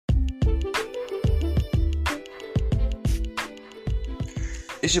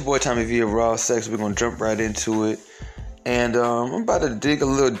It's your boy Tommy V of Raw Sex. We're going to jump right into it. And I'm about to dig a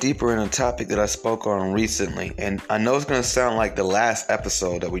little deeper in a topic that I spoke on recently. And I know it's going to sound like the last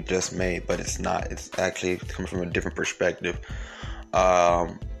episode that we just made, but it's not. It's actually coming from a different perspective.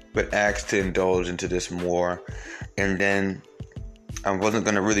 But asked to indulge into this more. And then I wasn't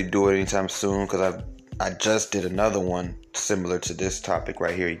going to really do it anytime soon because I just did another one similar to this topic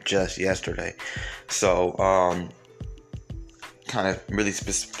right here just yesterday. So, kind of really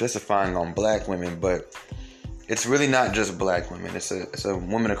specifying on black women, but it's really not just black women. It's a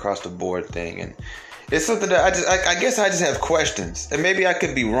women across the board thing, and it's something that I guess I just have questions, and maybe I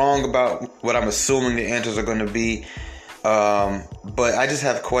could be wrong about what I'm assuming the answers are going to be, but I just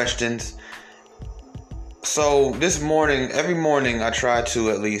have questions. So this morning, every morning I try to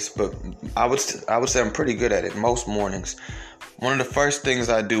at least, but I would say I'm pretty good at it most mornings. One of the first things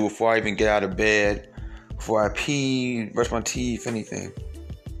I do before I even get out of bed, before I pee, brush my teeth, anything,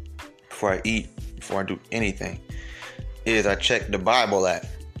 before I eat, before I do anything, is I check the Bible app.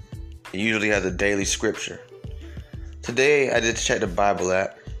 It usually has a daily scripture. Today I just checked the Bible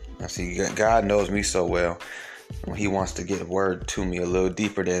app. I see God knows me so well. He wants to get a word to me a little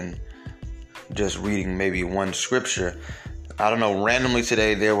deeper than just reading maybe one scripture. I don't know, randomly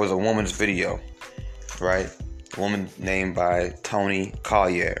today there was a woman's video, right? A woman named by Toni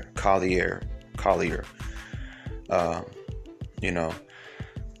Collier.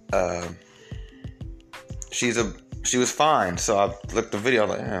 She was fine. So I looked at the video,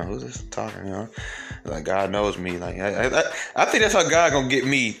 like, who's this talking? Like, God knows me. Like, I think that's how God gonna get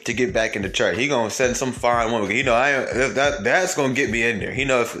me to get back into church. He gonna send some fine woman. That's gonna get me in there.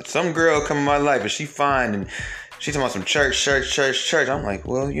 If some girl come in my life and she fine and she's talking about some church. I'm like,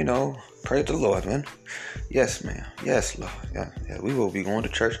 well, praise the Lord, man. Yes, ma'am. Yes, Lord. Yeah, we will be going to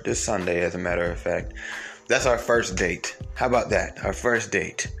church this Sunday, as a matter of fact. That's our first date. How about that? Our first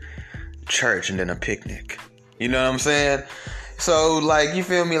date. Church and then a picnic. You know what I'm saying? So, like, you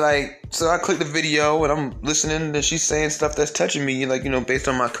feel me? Like, so I click the video and I'm listening and she's saying stuff that's touching me, like, based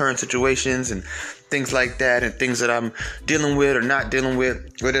on my current situations and things like that and things that I'm dealing with or not dealing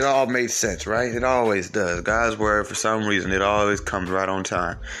with. But it all made sense, right? It always does. God's word, for some reason, it always comes right on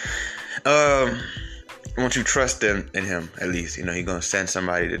time. Once you trust in him, at least, he's going to send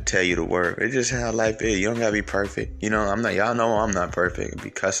somebody to tell you the word. It's just how life is. You don't got to be perfect. Y'all know I'm not perfect. I'll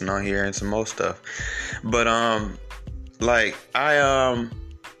be cussing on here and some more stuff. But,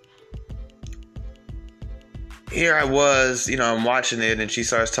 here I was, I'm watching it and she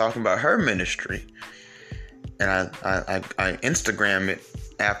starts talking about her ministry. And I Instagram it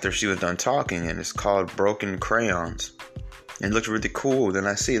after she was done talking, and it's called Broken Crayons. It looks really cool. Then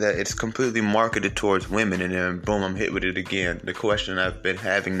I see that it's completely marketed towards women, and then boom, I'm hit with it again. The question I've been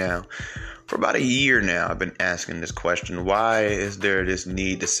having now for about a year now, I've been asking this question: why is there this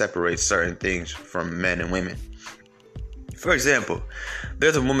need to separate certain things from men and women? For example,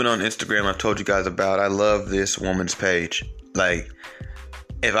 there's a woman on Instagram I've told you guys about. I love this woman's page. Like,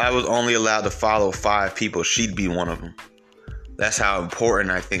 if I was only allowed to follow 5 people, she'd be one of them. That's how important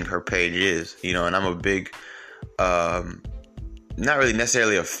I think her page is. And I'm a big, not really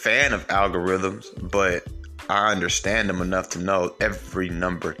necessarily a fan of algorithms, but I understand them enough to know every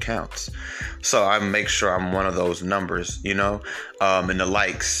number counts. So I make sure I'm one of those numbers, in the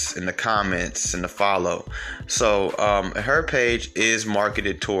likes, in the comments, and the follow. So her page is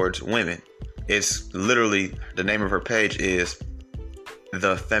marketed towards women. It's literally, the name of her page is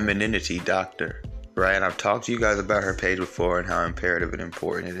The Femininity Doctor, right? And I've talked to you guys about her page before and how imperative and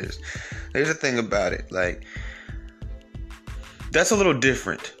important it is. Here's the thing about it, like, that's a little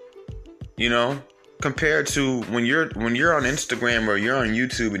different, compared to when you're on Instagram or you're on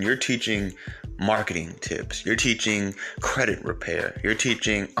YouTube and you're teaching marketing tips, you're teaching credit repair, you're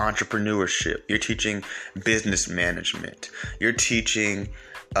teaching entrepreneurship, you're teaching business management, you're teaching,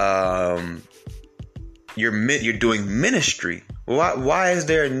 you're doing ministry. Why is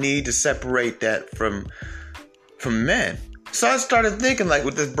there a need to separate that from men? So I started thinking, like,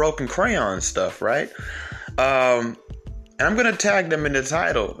 with this broken crayon stuff, right? And I'm gonna tag them in the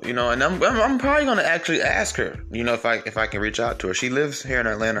title, and I'm probably gonna actually ask her, if I can reach out to her. She lives here in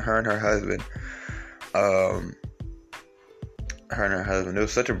Atlanta. Her and her husband. It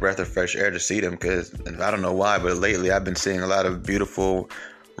was such a breath of fresh air to see them, because I don't know why, but lately I've been seeing a lot of beautiful,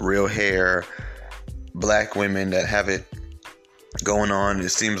 real hair, black women that have it going on. It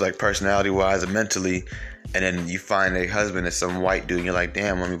seems like personality-wise and mentally, and then you find a husband is some white dude, and you're like,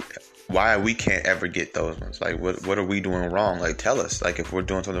 damn, why we can't ever get those ones. Like, what are we doing wrong? Like, tell us. Like, if we're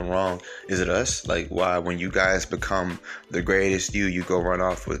doing something wrong, is it us? Like, why, when you guys become the greatest you go run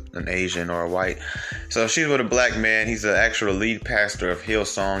off with an Asian or a white? So she's with a black man. He's the actual lead pastor of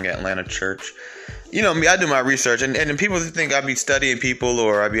Hillsong Atlanta Church. You know me, I do my research, and people think I be studying people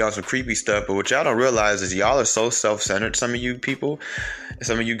or I be on some creepy stuff, but what y'all don't realize is y'all are so self-centered. Some of you people,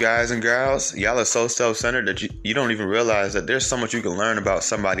 some of you guys and girls, y'all are so self-centered that you don't even realize that there's so much you can learn about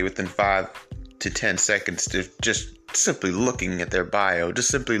somebody within 5 to 10 seconds to just simply looking at their bio, just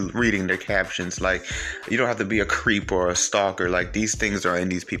simply reading their captions. Like, you don't have to be a creep or a stalker. Like, these things are in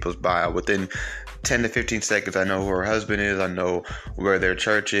these people's bio. Within 10 to 15 seconds, I know who her husband is. I know where their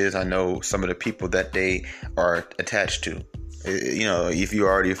church is. I know some of the people that they are attached to. You know, if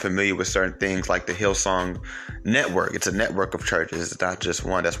you're already familiar with certain things like the Hillsong network, it's a network of churches. It's not just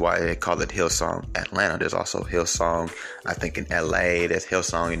one. That's why they call it Hillsong Atlanta. There's also Hillsong, I think, in LA. There's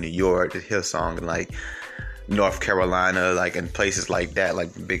Hillsong in New York. There's Hillsong in like North Carolina, like in places like that, like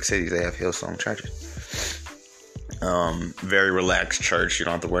big cities, they have Hillsong churches. Very relaxed church. You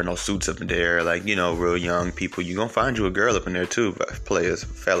don't have to wear no suits up in there. Like, you know, real young people. You're gonna find you a girl up in there too, players,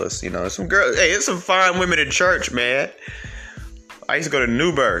 fellas. You know, some girls. Hey, it's some fine women in church, man. I used to go to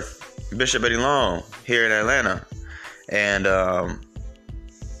New Birth, Bishop Eddie Long, here in Atlanta, and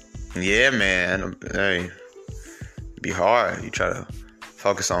yeah, man. Hey, it'd be hard. You try to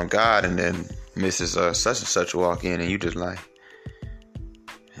focus on God, and then Mrs. Such and Such walk in, and you just like,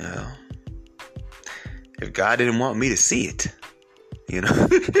 yeah. If God didn't want me to see it, you know,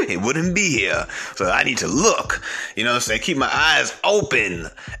 it wouldn't be here. So I need to look, you know what I'm saying? Keep my eyes open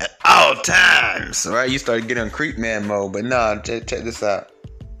at all times, right? You start getting on creep man mode, but no, check this out.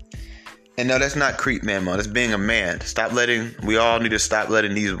 And no, that's not creep man mode. That's being a man. We all need to stop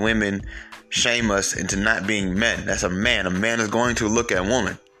letting these women shame us into not being men. That's a man. A man is going to look at a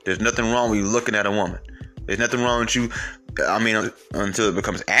woman. There's nothing wrong with you looking at a woman. There's nothing wrong with you. I mean, until it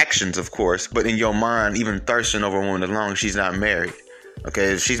becomes actions, of course. But in your mind, even thirsting over a woman as long as she's not married.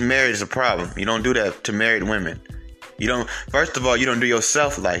 Okay, if she's married, it's a problem. You don't do that to married women. You don't. First of all, you don't do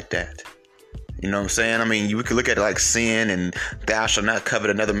yourself like that. You know what I'm saying? I mean, we could look at it like sin and thou shalt not covet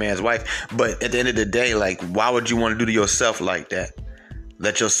another man's wife. But at the end of the day, like, why would you want to do to yourself like that?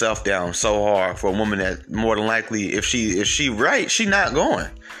 Let yourself down so hard for a woman that more than likely, if she right, she not going.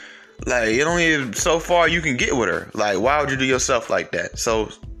 Like, it only so far you can get with her. Like, why would you do yourself like that? So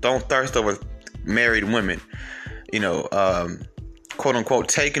don't thirst over married women. You know, quote unquote,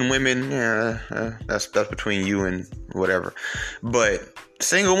 taking women. Yeah, that's between you and whatever. But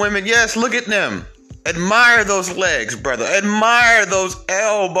single women, yes, look at them. Admire those legs, brother. Admire those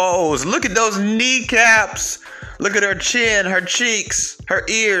elbows. Look at those kneecaps. Look at her chin, her cheeks, her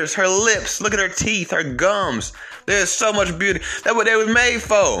ears, her lips. Look at her teeth, her gums. There's so much beauty. That's what they was made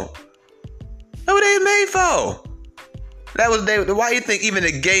for. That's what they was made for. Why do you think even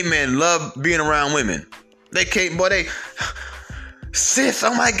the gay men love being around women? They can't, boy, they, sis,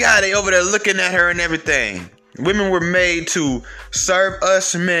 oh my God, they over there looking at her and everything. Women were made to serve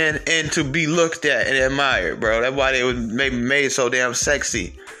us men and to be looked at and admired, bro. That's why they were made so damn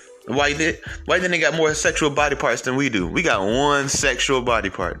sexy. Why then they got more sexual body parts than we do? We got one sexual body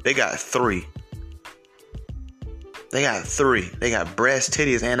part. They got 3. They got breasts,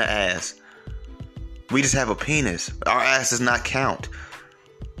 titties, and an ass. We just have a penis. Our ass does not count.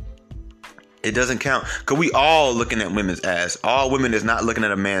 It doesn't count. Because we all looking at women's ass. All women is not looking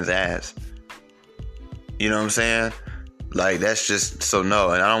at a man's ass. You know what I'm saying? Like, that's just, so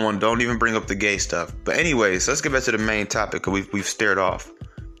no. And don't even bring up the gay stuff. But anyways, let's get back to the main topic, because we've stared off.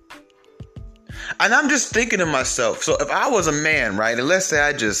 And I'm just thinking to myself, so if I was a man, right, and let's say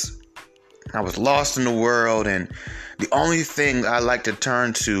I was lost in the world, and the only thing I like to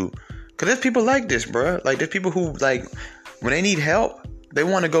turn to, because there's people like this, bro. Like, there's people who, like, when they need help, they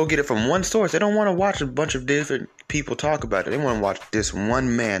want to go get it from one source. They don't want to watch a bunch of different people talk about it. They want to watch this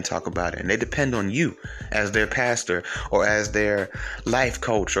one man talk about it. And they depend on you as their pastor or as their life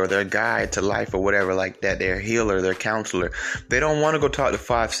coach or their guide to life or whatever like that. Their healer, their counselor. They don't want to go talk to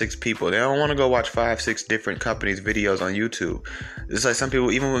 5-6 people. They don't want to go watch 5-6 different companies' videos on YouTube. It's like some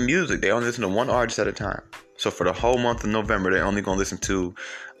people, even with music, they only listen to one artist at a time. So for the whole month of November, they're only going to listen to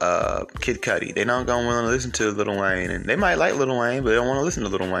Kid Cudi. They're not going to want to listen to Lil Wayne. And they might like Lil Wayne, but they don't want to listen to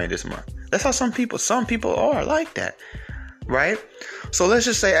Lil Wayne this month. That's how some people are like that. Right? So let's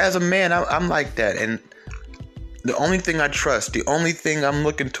just say as a man, I'm like that. And the only thing I trust, the only thing I'm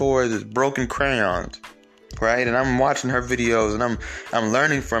looking towards is broken crayons. right? And I'm watching her videos and I'm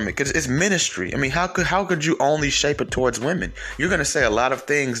learning from it because it's ministry. I mean, how could you only shape it towards women? You're going to say a lot of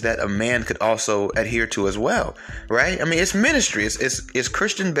things that a man could also adhere to as well, right? I mean, it's ministry. It's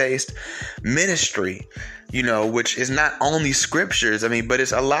Christian based ministry, which is not only scriptures. I mean, but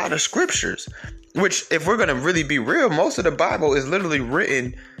it's a lot of scriptures, which if we're going to really be real, most of the Bible is literally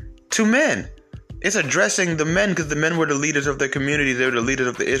written to men. It's addressing the men because the men were the leaders of their communities. They were the leaders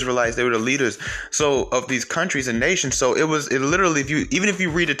of the Israelites. They were the leaders of these countries and nations. So it literally, even if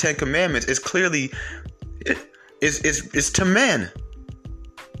you read the Ten Commandments, it's clearly it's to men.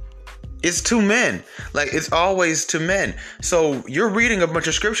 It's to men. Like, it's always to men. So you're reading a bunch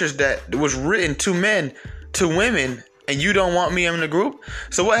of scriptures that was written to men, to women, and you don't want me in the group.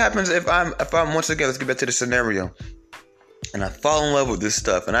 So what happens if I'm once again, let's get back to the scenario. And I fall in love with this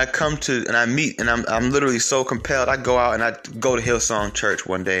stuff, and I meet, and I'm literally so compelled. I go out and I go to Hillsong Church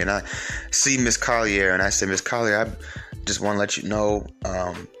one day, and I see Miss Collier, and I say, Miss Collier, I just want to let you know,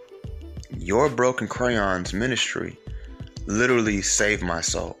 your Broken Crayons ministry literally saved my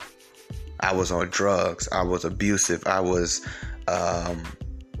soul. I was on drugs. I was abusive. I was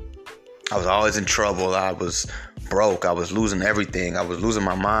always in trouble. I was broke. I was losing everything. I was losing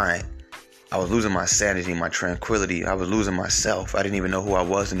my mind. I was losing my sanity, my tranquility. I was losing myself. I didn't even know who I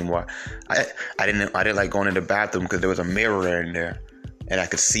was anymore. I didn't like going in the bathroom because there was a mirror in there and I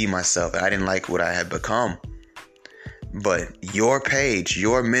could see myself. And I didn't like what I had become. But your page,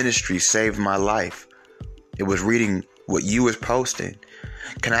 your ministry saved my life. It was reading what you was posting.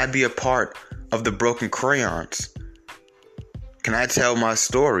 Can I be a part of the Broken Crayons? Can I tell my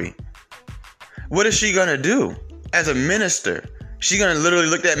story? What is she gonna do as a minister? She's going to literally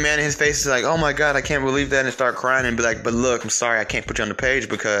look that man in his face and like, oh my God, I can't believe that, and start crying and be like, but look, I'm sorry, I can't put you on the page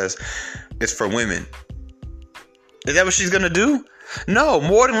because it's for women. Is that what she's going to do? No,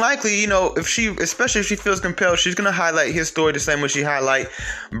 more than likely, especially if she feels compelled, she's going to highlight his story the same way she highlight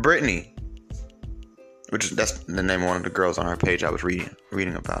Brittany, that's the name of one of the girls on her page I was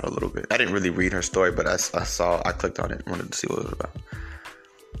reading about a little bit. I didn't really read her story, but I clicked on it and wanted to see what it was about.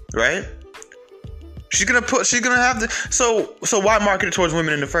 Right? She's gonna have the so why market it towards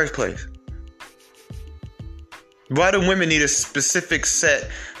women in the first place? Why do women need a specific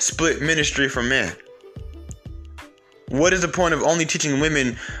split ministry from men? What is the point of only teaching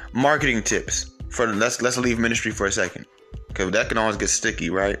women marketing tips? Let's leave ministry for a second, because that can always get sticky,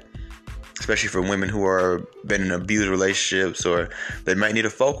 right? Especially for women who are been in abusive relationships, or they might need a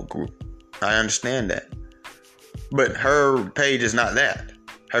focal group. I understand that, but her page is not that.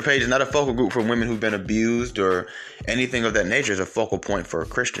 Her page is not a focal group for women who've been abused or anything of that nature. It's a focal point for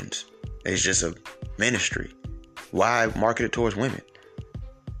Christians. It's just a ministry. Why market it towards women?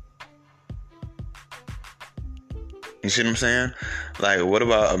 You see what I'm saying? Like, what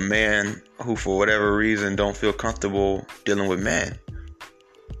about a man who, for whatever reason, don't feel comfortable dealing with men?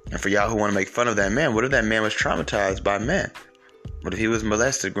 And for y'all who want to make fun of that man, what if that man was traumatized by men? What if he was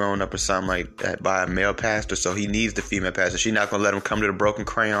molested growing up or something like that by a male pastor, so he needs the female pastor? She's not going to let him come to the Broken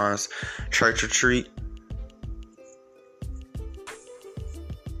Crayons church retreat?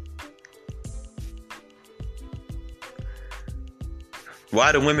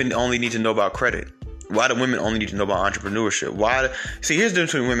 Why do women only need to know about credit? Why do women only need to know about entrepreneurship? See, here's the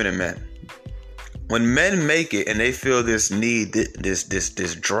difference between women and men. When men make it and they feel this need,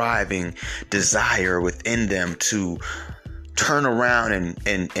 this driving desire within them to turn around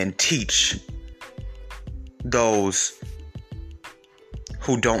and teach those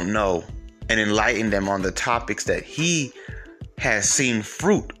who don't know and enlighten them on the topics that he has seen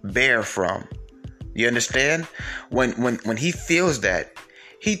fruit bear from. You understand? When he feels that,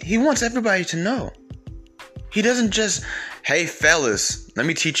 he wants everybody to know. He doesn't just, hey fellas, let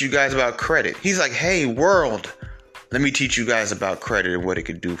me teach you guys about credit. He's like, hey world, let me teach you guys about credit and what it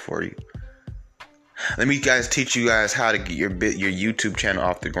could do for you. Let me teach you guys how to get your YouTube channel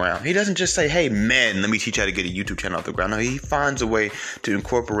off the ground. He doesn't just say, hey, men, let me teach you how to get a YouTube channel off the ground. No, he finds a way to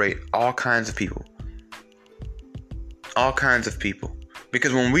incorporate all kinds of people. All kinds of people.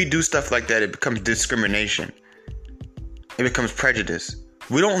 Because when we do stuff like that, it becomes discrimination. It becomes prejudice.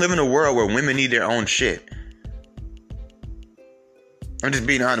 We don't live in a world where women need their own shit. I'm just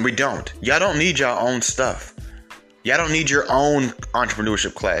being honest. We don't. Y'all don't need your own stuff. Y'all don't need your own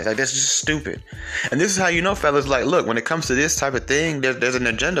entrepreneurship class. Like, that's just stupid. And this is how you know, fellas, like, look, when it comes to this type of thing, there's an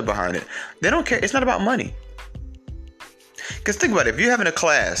agenda behind it. They don't care. It's not about money. Because think about it. If you're having a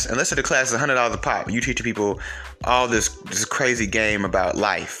class, and let's say the class is $100 a pop, and you teach people all this crazy game about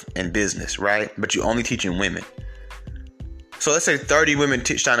life and business, right? But you're only teaching women. So let's say 30 women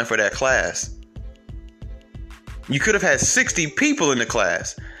sign up for that class. You could have had 60 people in the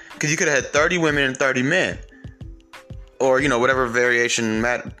class. Because you could have had 30 women and 30 men. Or, whatever variation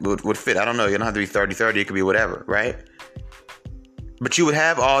would fit. I don't know. You don't have to be 30-30. It could be whatever, right? But you would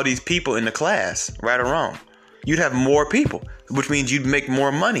have all these people in the class, right or wrong. You'd have more people, which means you'd make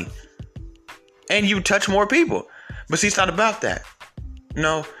more money. And you'd touch more people. But see, it's not about that.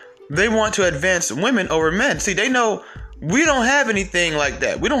 No, they want to advance women over men. See, they know we don't have anything like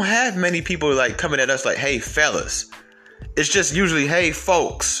that. We don't have many people like coming at us like, hey, fellas. It's just usually, hey,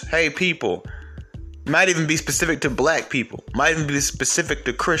 folks, hey, people. Might even be specific to black people. Might even be specific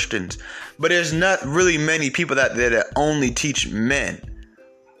to Christians. But there's not really many people out there that only teach men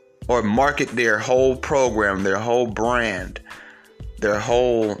or market their whole program, their whole brand, their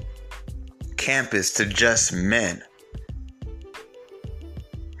whole campus to just men.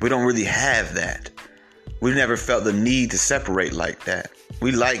 We don't really have that. We've never felt the need to separate like that.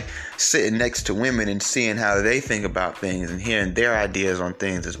 We like sitting next to women and seeing how they think about things and hearing their ideas on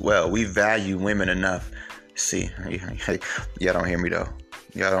things as well. We value women enough. See, y'all don't hear me though.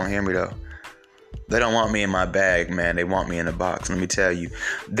 Y'all don't hear me though. They don't want me in my bag, man. They want me in a box. Let me tell you,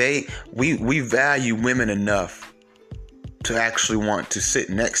 we value women enough to actually want to sit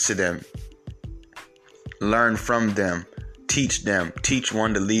next to them, learn from them, teach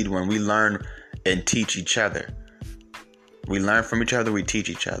one to lead one. We learn and teach each other. We learn from each other. We teach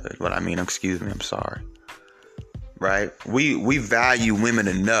each other. What I mean, excuse me. I'm sorry. Right? We value women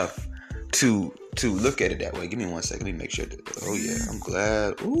enough to look at it that way. Give me 1 second. Let me make sure. Oh yeah, I'm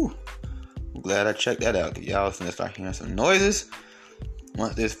glad. I'm glad I checked that out. Y'all gonna start hearing some noises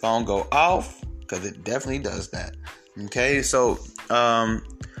once this phone go off, because it definitely does that. Okay, so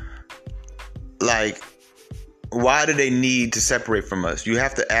why do they need to separate from us? You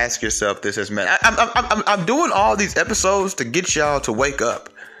have to ask yourself this as men. I'm doing all these episodes to get y'all to wake up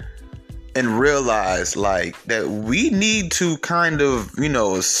and realize that we need to kind of,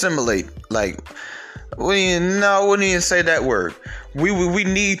 assimilate. I wouldn't even say that word. We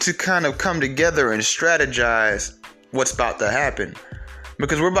need to kind of come together and strategize what's about to happen,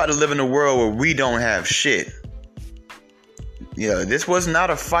 because we're about to live in a world where we don't have shit. This was not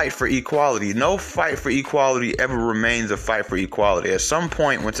a fight for equality. No fight for equality ever remains a fight for equality. At some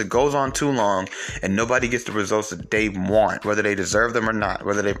point, once it goes on too long and nobody gets the results that they want, whether they deserve them or not,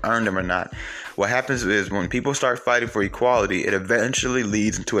 whether they've earned them or not, what happens is when people start fighting for equality, it eventually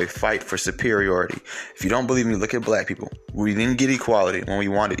leads into a fight for superiority. If you don't believe me, look at black people. We didn't get equality when we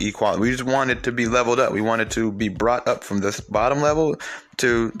wanted equality. We just wanted to be leveled up. We wanted to be brought up from this bottom level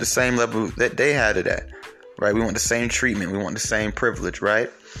to the same level that they had it at. Right? We want the same treatment. We want the same privilege, right?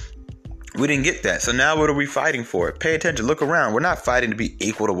 We didn't get that. So now what are we fighting for? Pay attention. Look around. We're not fighting to be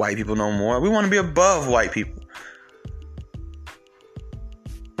equal to white people no more. We want to be above white people.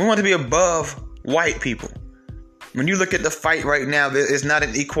 We want to be above white people. When you look at the fight right now, it's not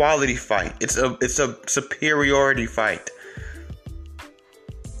an equality fight. It's a superiority fight.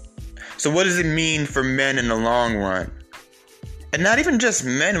 So what does it mean for men in the long run? And not even just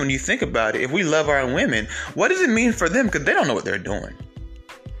men, when you think about it. If we love our women, what does it mean for them? Because they don't know what they're doing.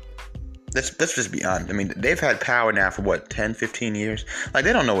 Let's just be honest. I mean, they've had power now for 10, 15 years?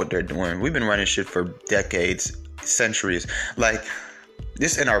 They don't know what they're doing. We've been running shit for decades, centuries.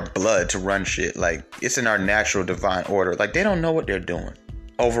 It's in our blood to run shit. It's in our natural divine order. They don't know what they're doing.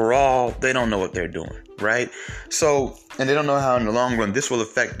 Overall, they don't know what they're doing, right? So, and they don't know how in the long run this will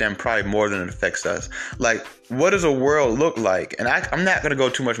affect them probably more than it affects us. What does a world look like? And I'm not going to go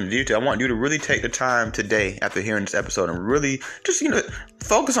too much into detail. I want you to really take the time today after hearing this episode and really just,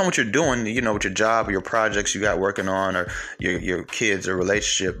 focus on what you're doing, with your job or your projects you got working on, or your kids or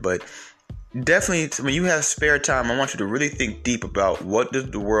relationship. But definitely when you have spare time, I want you to really think deep about what does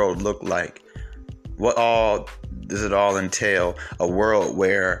the world look like? What all does it all entail? A world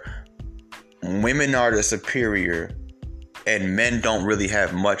where women are the superior and men don't really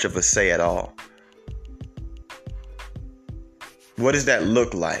have much of a say at all. What does that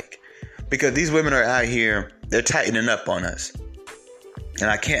look like? Because these women are out here, they're tightening up on us. And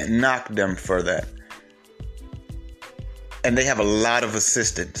I can't knock them for that. And they have a lot of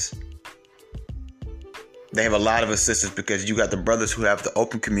assistance. They have a lot of assistance because you got the brothers who have the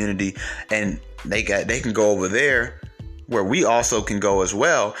open community, and they can go over there where we also can go as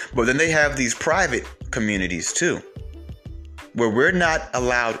well. But then they have these private communities too, where we're not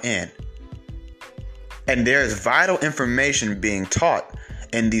allowed in. And there's vital information being taught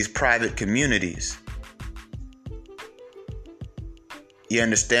in these private communities. You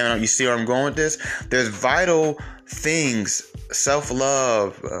understand? You see where I'm going with this? There's vital things,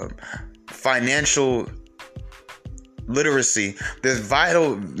 self-love, financial literacy. There's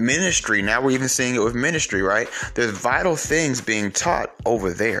vital ministry. Now we're even seeing it with ministry, right? There's vital things being taught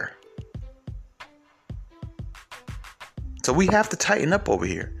over there. So we have to tighten up over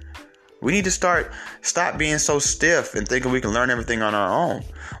here. We need to stop being so stiff and thinking we can learn everything on our own.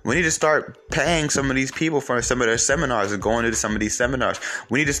 We need to start paying some of these people for some of their seminars and going to some of these seminars.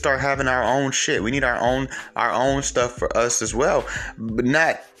 We need to start having our own shit. We need our own stuff for us as well. But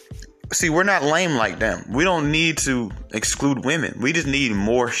we're not lame like them. We don't need to exclude women. We just need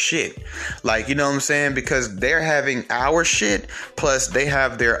more shit. Like, you know what I'm saying? Because they're having our shit, plus they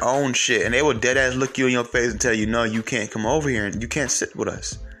have their own shit. And they will dead ass look you in your face and tell you, no, you can't come over here and you can't sit with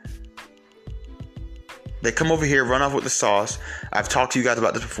us. They come over here, run off with the sauce. I've talked to you guys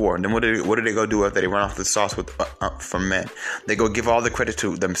about this before. And then what do they go do after they run off the sauce from men? They go give all the credit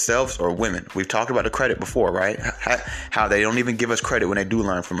to themselves or women. We've talked about the credit before, right? How they don't even give us credit when they do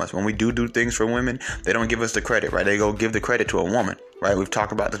learn from us. When we do things for women, they don't give us the credit, right? They go give the credit to a woman, right? We've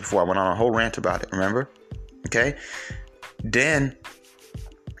talked about this before. I went on a whole rant about it, remember? Okay? Then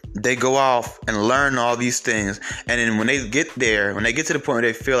they go off and learn all these things. And then when they get to the point where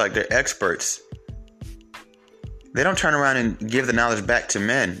they feel like they're experts, they don't turn around and give the knowledge back to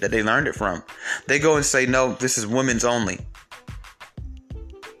men that they learned it from. They go and say, no, this is women's only.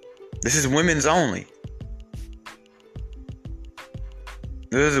 This is women's only.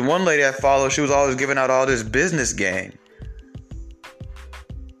 There's one lady I follow. She was always giving out all this business game.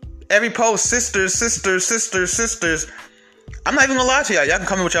 Every post, sisters, sisters, sisters, sisters. I'm not even going to lie to y'all. Y'all can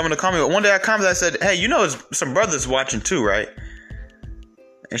comment what y'all want to comment. But one day I commented, I said, hey, you know there's some brothers watching too, right?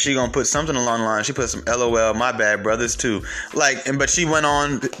 And she gonna put something along the line. She put some LOL, my bad, brothers too. But she went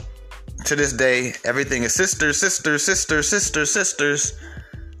on to this day. Everything is sisters, sisters, sisters, sisters, sisters.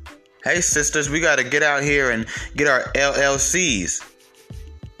 Hey, sisters, we gotta get out here and get our LLCs.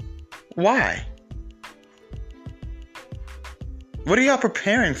 Why? What are y'all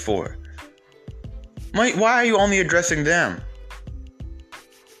preparing for? Why are you only addressing them?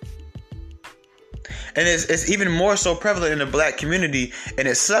 And it's even more so prevalent in the black community. And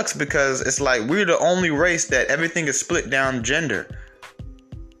it sucks because it's like we're the only race that everything is split down gender.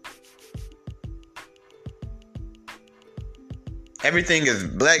 Everything is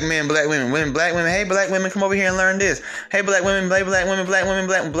black men, black women, women, black women. Hey, black women, come over here and learn this. Hey, black women, black women, black women,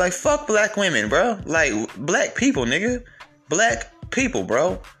 black women. Like, fuck black women, bro. Like, black people, nigga. Black people,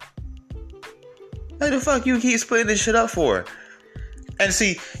 bro. What the fuck you keep splitting this shit up for? And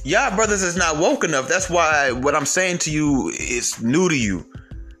see, y'all brothers is not woke enough. That's why what I'm saying to you is new to you.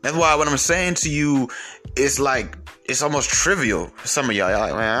 That's why what I'm saying to you is like, it's almost trivial. Some of y'all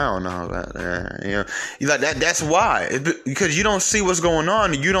like, man, I don't know about that. You know, you like that. That's why. Because you don't see what's going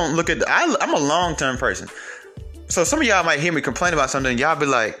on. And you don't look at I'm a long-term person. So some of y'all might hear me complain about something. And y'all be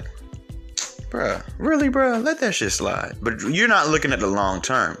like, bruh, really, bruh? Let that shit slide. But you're not looking at the long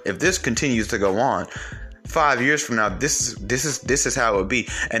term. If this continues to go on, 5 years from now, this is how it would be.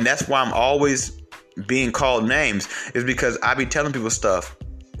 And that's why I'm always being called names, is because I be telling people stuff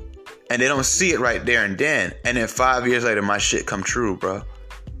and they don't see it right there and then. And then 5 years later, my shit come true, bro.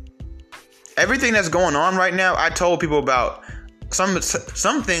 Everything that's going on right now, I told people about. Some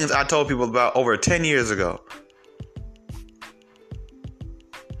things I told people about over 10 years ago.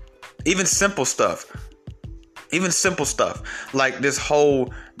 Even simple stuff. Like this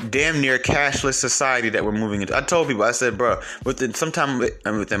whole damn near cashless society that we're moving into. I told people, I said, bro, within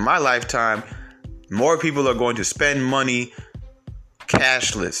my lifetime, more people are going to spend money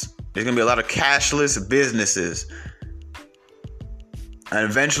cashless. There's going to be a lot of cashless businesses. And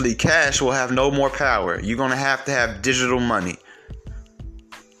eventually cash will have no more power. You're going to have digital money.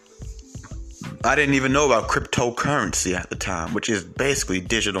 I didn't even know about cryptocurrency at the time, which is basically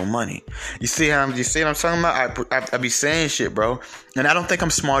digital money. You see what I'm talking about? I be saying shit, bro. And I don't think I'm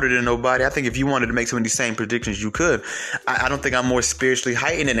smarter than nobody. I think if you wanted to make some of these same predictions, you could. I don't think I'm more spiritually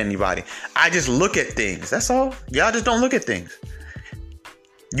heightened than anybody. I just look at things. That's all. Y'all just don't look at things.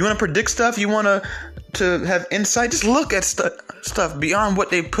 You want to predict stuff? You want to have insight? Just look at stuff beyond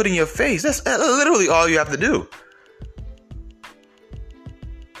what they put in your face. That's literally all you have to do.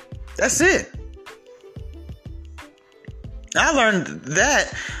 That's it. I learned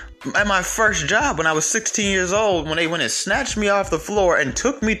that at my first job when I was 16 years old, when they went and snatched me off the floor and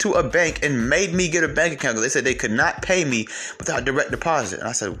took me to a bank and made me get a bank account. They said they could not pay me without direct deposit. And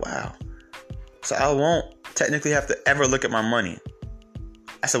I said, wow. So I won't technically have to ever look at my money.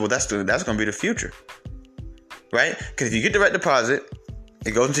 I said, well, that's going to be the future. Right? Because if you get direct deposit,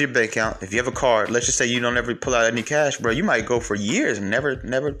 it goes into your bank account. If you have a card, let's just say you don't ever pull out any cash, bro. You might go for years and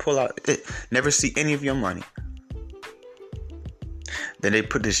never pull out, never see any of your money. Then they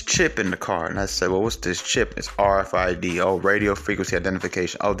put this chip in the car. And I said, well, what's this chip? It's RFID. Oh, radio frequency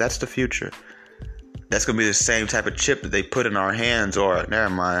identification. Oh, that's the future. That's going to be the same type of chip that they put in our hands. Or, never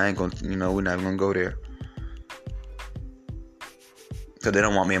mind, I ain't going to, we're not going to go there. Because they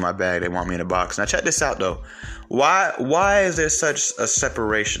don't want me in my bag. They want me in a box. Now, check this out, though. Why is there such a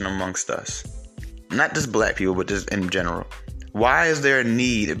separation amongst us? Not just black people, but just in general. Why is there a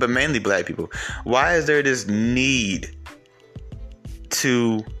need, but mainly black people, why is there this need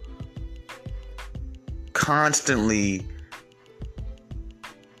to constantly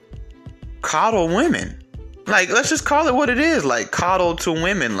coddle women? Like, let's just call it what it is. Like, coddle to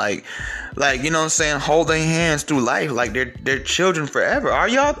women. Like, you know what I'm saying? Hold their hands through life like they're children forever. Are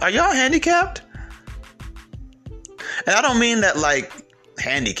y'all handicapped? And I don't mean that like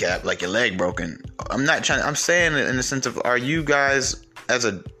handicapped, like your leg broken. I'm saying it in the sense of, are you guys as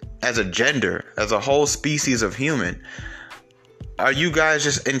a gender, as a whole species of human, are you guys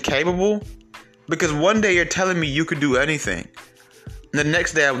just incapable? Because one day you're telling me you could do anything. And the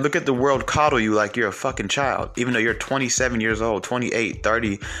next day I would look at the world coddle you like you're a fucking child, even though you're 27 years old, 28,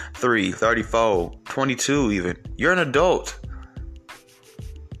 33, 34, 22 even. You're an adult.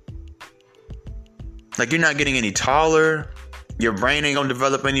 Like, you're not getting any taller. Your brain ain't gonna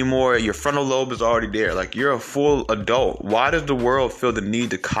develop anymore. Your frontal lobe is already there. Like, you're a full adult. Why does the world feel the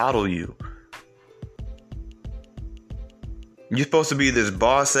need to coddle you? You're supposed to be this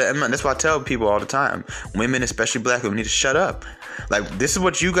boss. That's why I tell people all the time. Women, especially black women, need to shut up. Like, this is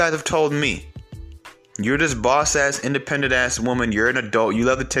what you guys have told me. You're this boss ass, independent ass woman. You're an adult. You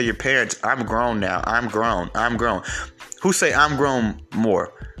love to tell your parents, I'm grown now. I'm grown. Who say I'm grown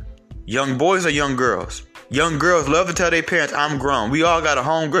more? Young boys or young girls? Young girls love to tell their parents, I'm grown. We all got a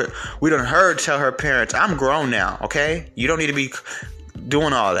home girl. We done heard tell her parents, I'm grown now, okay? You don't need to be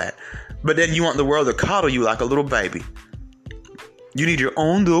doing all that. But then you want the world to coddle you like a little baby. You need your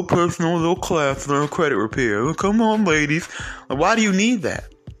own little personal little class learn credit repair. Come on, ladies. Why do you need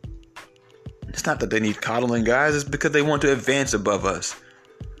that? It's not that they need coddling, guys. It's because they want to advance above us.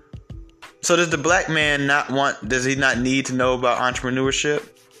 So does the black man does he not need to know about entrepreneurship?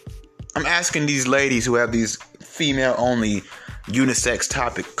 I'm asking these ladies who have these female-only unisex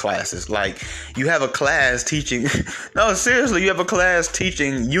topic classes. Like, you have a class teaching... No, seriously, you have a class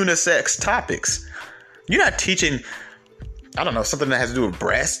teaching unisex topics. You're not teaching, I don't know, something that has to do with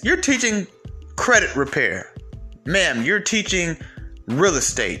breasts. You're teaching credit repair. Ma'am, you're teaching real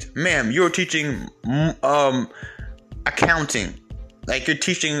estate. Ma'am, you're teaching accounting. Like, you're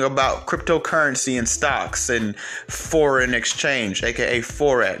teaching about cryptocurrency and stocks and foreign exchange, aka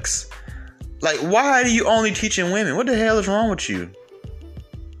Forex. Like, why are you only teaching women? What the hell is wrong with you?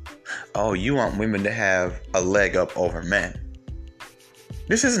 Oh, you want women to have a leg up over men.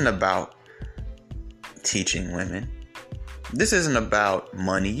 This isn't about teaching women. This isn't about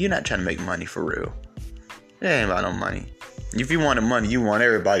money. You're not trying to make money for real. It ain't about no money. If you wanted money, you want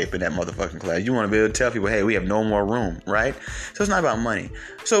everybody up in that motherfucking class. You want to be able to tell people, hey, we have no more room, right? So it's not about money.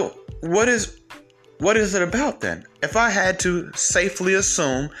 So what is it about then? If I had to safely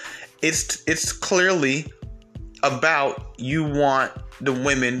assume, it's clearly about you want the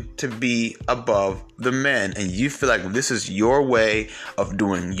women to be above the men, and you feel like this is your way of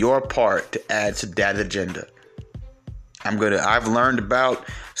doing your part to add to that agenda. I've learned about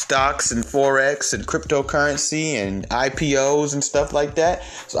stocks and Forex and cryptocurrency and IPOs and stuff like that.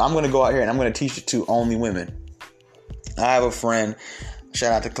 So I'm going to go out here and I'm going to teach it to only women. I have a friend,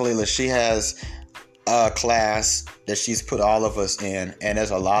 shout out to Kalila. She has a class that she's put all of us in, and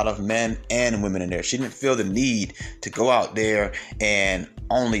there's a lot of men and women in there. She didn't feel the need to go out there and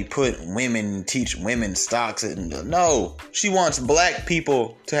only teach women stocks. No, she wants black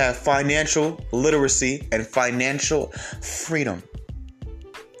people to have financial literacy and financial freedom,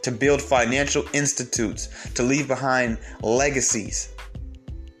 to build financial institutes, to leave behind legacies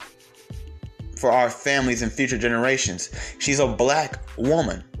for our families and future generations. She's a black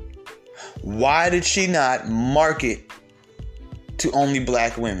woman. Why did she not market to only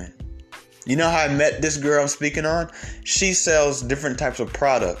black women? You know how I met this girl I'm speaking on? She sells different types of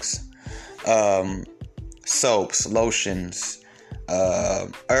products. Soaps, lotions,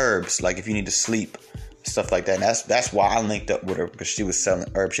 herbs, like if you need to sleep, stuff like that. And that's why I linked up with her, because she was selling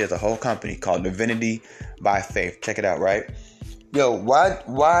herbs. She has a whole company called Divinity by Faith. Check it out, right? Why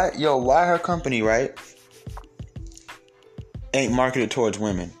her company, right, ain't marketed towards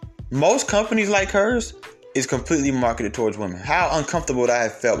women? Most companies like hers is completely marketed towards women. How uncomfortable would I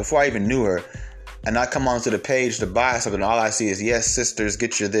have felt before I even knew her, and I come onto the page to buy something, and all I see is, yes, sisters,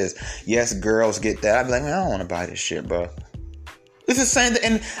 get you this. Yes, girls, get that. I'd be like, man, I don't want to buy this shit, bro. This is saying that,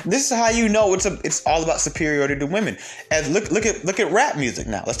 and this is how you know it's all about superiority to women. And look at rap music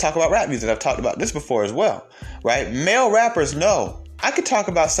now. Let's talk about rap music. I've talked about this before as well, right? Male rappers know. I could talk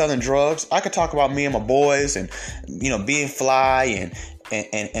about selling drugs. I could talk about me and my boys, and being fly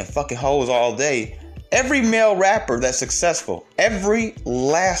and fucking hoes all day. Every male rapper that's successful, every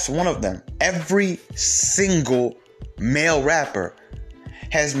last one of them, every single male rapper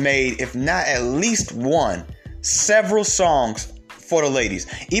has made, if not at least one, several songs for the ladies.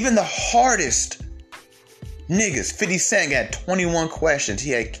 Even the hardest niggas. 50 Cent got 21 Questions.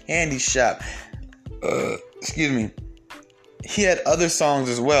 He had Candy Shop. Excuse me. He had other songs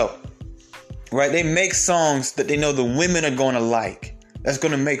as well. Right? They make songs that they know the women are going to like. That's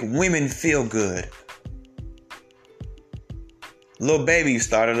going to make women feel good. Lil Baby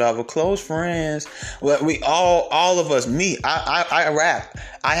started off with close friends. Well, we all of us, me, I rap.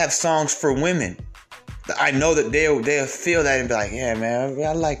 I have songs for women. I know that they'll feel that and be like, yeah, man,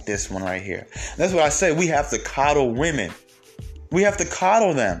 I like this one right here. That's what I say. We have to coddle women. We have to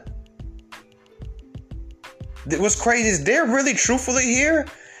coddle them. What's crazy is they're really truthfully here.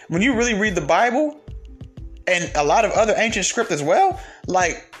 When you really read the Bible and a lot of other ancient script as well,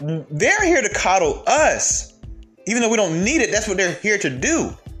 like, they're here to coddle us. Even though we don't need it, that's what they're here to do.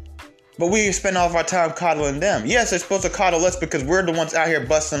 But we spend all of our time coddling them. Yes, they're supposed to coddle us because we're the ones out here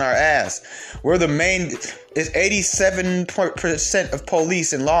busting our ass. We're the main. It's 87% of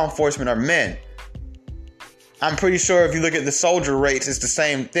police and law enforcement are men. I'm pretty sure if you look at the soldier rates, it's the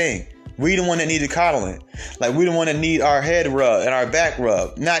same thing. We the one that need the coddling. Like, we the one that need our head rubbed and our back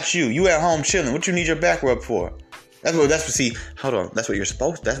rubbed. Not you. You at home chilling. What you need your back rubbed for? See, hold on. That's what you're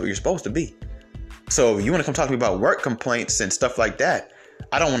supposed to be. So you want to come talk to me about work complaints and stuff like that?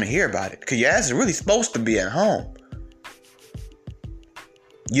 I don't want to hear about it, because your ass is really supposed to be at home.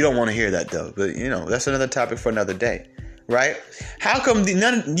 You don't want to hear that though, but that's another topic for another day, right? How come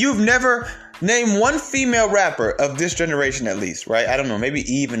you've never named one female rapper of this generation, at least, right? I don't know, maybe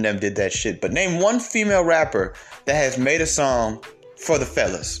Eve and them did that shit, but name one female rapper that has made a song for the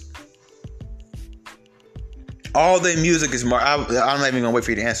fellas. All their music is I'm not even gonna wait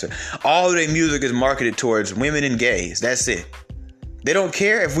for you to answer. All their music is marketed towards women and gays. That's it. They don't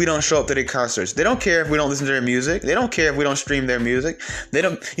care if we don't show up to their concerts. They don't care if we don't listen to their music. They don't care if we don't stream their music.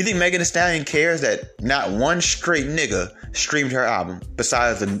 You think Megan Thee Stallion cares that not one straight nigga streamed her album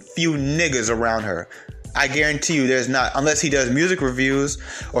besides the few niggas around her? I guarantee you there's not, unless he does music reviews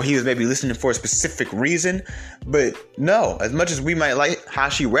or he was maybe listening for a specific reason. But no, as much as we might like how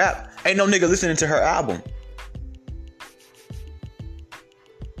she rap, ain't no nigga listening to her album.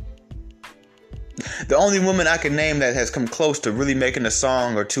 The only woman I can name that has come close to really making a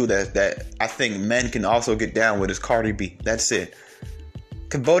song or two that I think men can also get down with is Cardi B. That's it.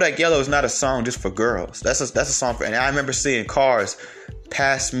 Cause Bodak Yellow is not a song just for girls. That's a song for. And I remember seeing cars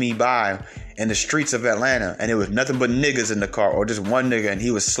pass me by in the streets of Atlanta, and it was nothing but niggas in the car, or just one nigga, and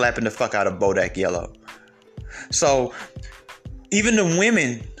he was slapping the fuck out of Bodak Yellow. So even the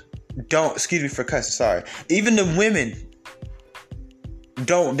women don't. Excuse me for cussing. Sorry. Even the women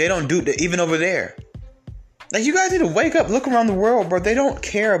don't do that. Even over there. Like, you guys need to wake up, look around the world, bro. They don't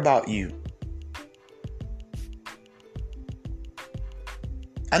care about you.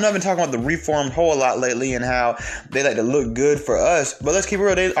 I know I've been talking about the reformed hoe a lot lately and how they like to look good for us. But let's keep it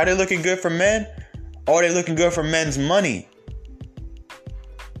real. Are they looking good for men? Or are they looking good for men's money?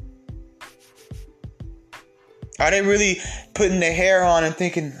 Are they really putting their hair on and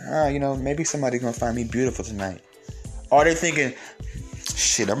thinking, maybe somebody's going to find me beautiful tonight? Or are they thinking,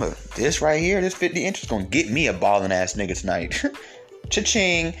 shit, this right here, this 50 inch is gonna get me a ballin' ass nigga tonight.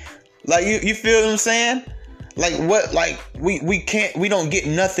 Cha-ching. Like, you feel what I'm saying? Like, what? Like, we don't get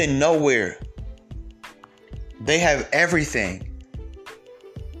nothing nowhere. They have everything.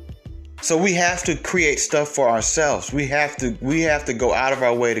 So we have to create stuff for ourselves. We have to go out of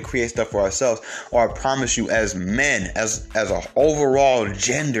our way to create stuff for ourselves. Or I promise you, as men, as a overall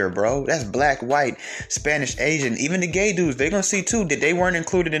gender, bro, that's black, white, Spanish, Asian, even the gay dudes, they're gonna see too that they weren't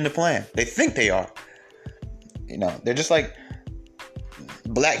included in the plan. They think they are. They're just like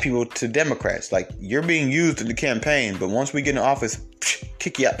black people to Democrats. Like, you're being used in the campaign, but once we get in office,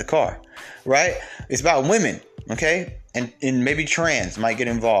 kick you out the car, right? It's about women, okay? And maybe trans might get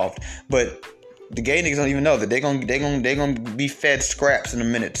involved, but the gay niggas don't even know that they're gonna be fed scraps in a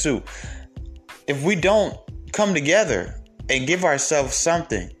minute too. If we don't come together and give ourselves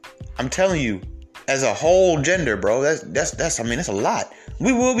something, I'm telling you, as a whole gender, bro, that's a lot.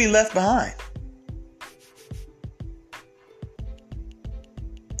 We will be left behind.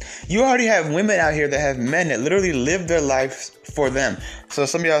 You already have women out here that have men that literally live their lives for them. So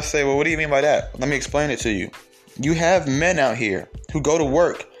some of y'all say, well, what do you mean by that? Let me explain it to you. You have men out here who go to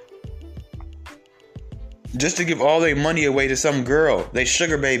work just to give all their money away to some girl, they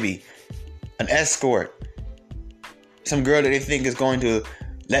sugar baby, an escort, some girl that they think is going to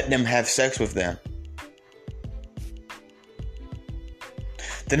let them have sex with them.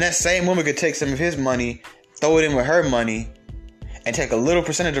 Then that same woman could take some of his money, throw it in with her money, and take a little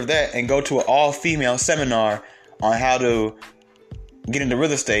percentage of that and go to an all-female seminar on how to get into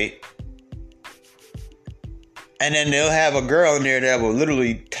real estate. And then they'll have a girl in there that will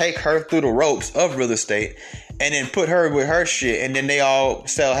literally take her through the ropes of real estate and then put her with her shit, and then they all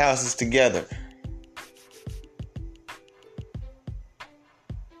sell houses together.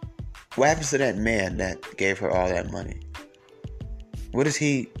 What happens to that man that gave her all that money? What is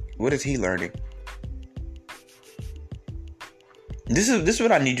he learning? This is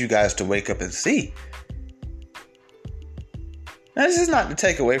what I need you guys to wake up and see. Now, this is not to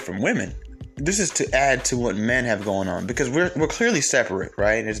take away from women. This is to add to what men have going on, because we're clearly separate,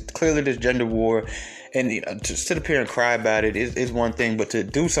 right? There's clearly this gender war, and to sit up here and cry about it is one thing, but to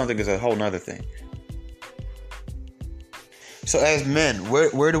do something is a whole nother thing. So as men,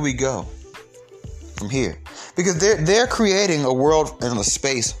 where do we go from here? Because they're creating a world and a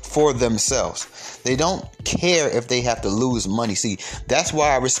space for themselves. They don't care if they have to lose money. See, that's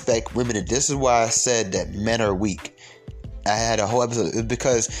why I respect women, and this is why I said that men are weak. I had a whole episode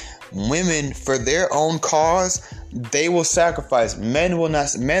because women, for their own cause, they will sacrifice. Men will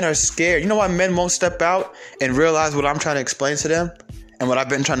not. Men are scared. You know why men won't step out and realize what I'm trying to explain to them, and what I've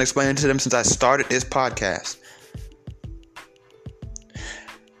been trying to explain to them since I started this podcast?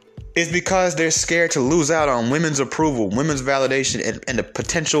 It's because they're scared to lose out on women's approval, women's validation, and the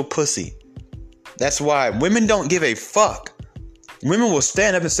potential pussy. That's why women don't give a fuck. Women will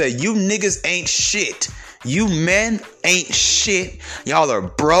stand up and say, "You niggas ain't shit. You men ain't shit. Y'all are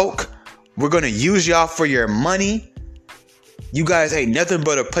broke. We're going to use y'all for your money. You guys ain't nothing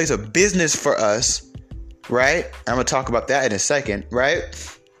but a place of business for us." Right? I'm going to talk about that in a second. Right?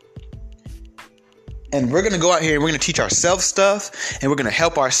 And we're going to go out here and we're going to teach ourselves stuff, and we're going to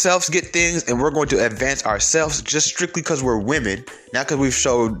help ourselves get things, and we're going to advance ourselves just strictly because we're women, not because we've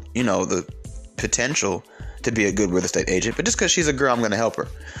showed, the potential to be a good real estate agent, but just because she's a girl, I'm going to help her.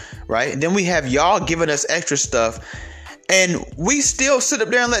 Right? And then we have y'all giving us extra stuff, and we still sit up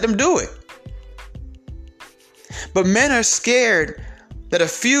there and let them do it. But men are scared that a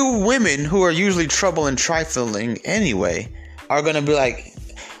few women who are usually trouble and trifling anyway are going to be like,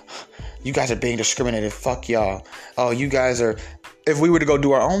 "You guys are being discriminated. Fuck y'all. Oh, you guys are..." If we were to go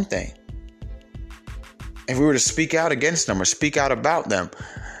do our own thing, if we were to speak out against them or speak out about them,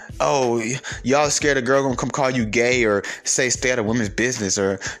 "Oh, y'all scared a girl gonna come call you gay or say stay out of women's business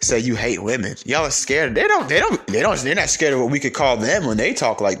or say you hate women." Y'all are scared. They're not scared of what we could call them when they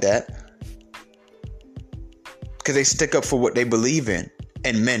talk like that, because they stick up for what they believe in,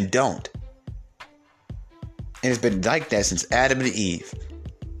 and men don't. And it's been like that since Adam and Eve.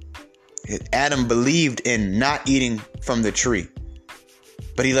 Adam believed in not eating from the tree,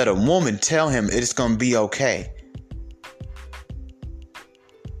 but he let a woman tell him it's going to be okay.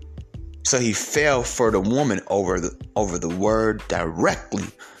 So he fell for the woman over the word directly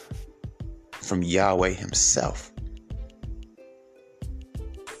from Yahweh himself.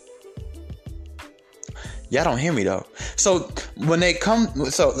 Y'all don't hear me though. So when they come,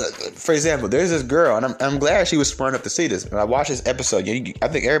 for example, there's this girl, and I'm glad she was smart enough to see this. And I watched this episode. I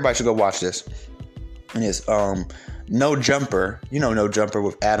think everybody should go watch this. And it's No Jumper. You know No Jumper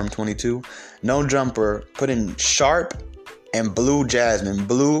with Adam 22. No Jumper. Put in Sharp and Blue Jasmine.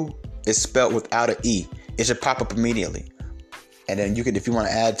 Blue is spelled without an E. It should pop up immediately. And then you could, if you want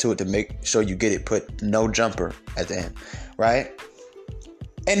to add to it to make sure you get it, put No Jumper at the end, right?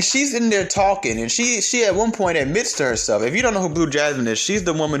 And she's in there talking, and she at one point admits to herself. If you don't know who Blue Jasmine is, she's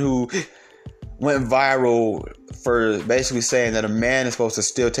the woman who went viral for basically saying that a man is supposed to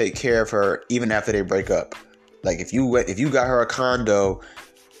still take care of her even after they break up. Like if you got her a condo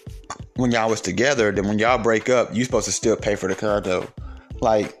when y'all was together, then when y'all break up, you're supposed to still pay for the condo.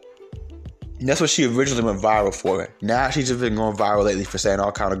 Like, that's what she originally went viral for. Now she's just been going viral lately for saying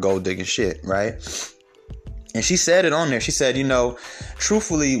all kind of gold digging shit, right? And she said it on there. She said,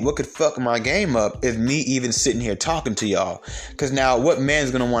 truthfully, what could fuck my game up is me even sitting here talking to y'all. Because now what man's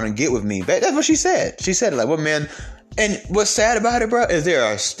going to want to get with me? That's what she said. She said, like, what man? And what's sad about it, bro, is there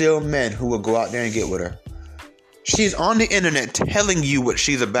are still men who will go out there and get with her. She's on the internet telling you what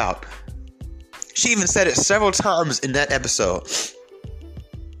she's about. She even said it several times in that episode.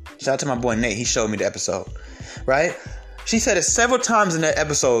 Shout out to my boy Nate. He showed me the episode, right? She said it several times in that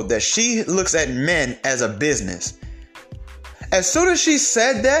episode that she looks at men as a business. As soon as she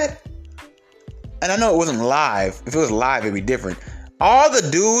said that, and I know it wasn't live. If it was live, it'd be different. All the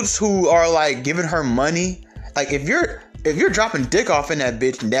dudes who are like giving her money, like if you're dropping dick off in that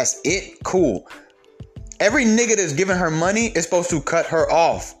bitch and that's it, cool. Every nigga that's giving her money is supposed to cut her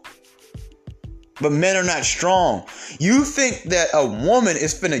off. But men are not strong. You think that a woman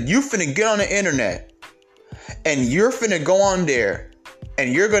is finna get on the internet and you're finna go on there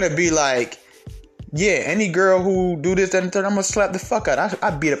and you're gonna be like, yeah, any girl who do this, that, and third, I'm gonna slap the fuck out. I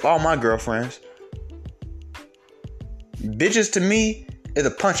beat up all my girlfriends. Bitches to me is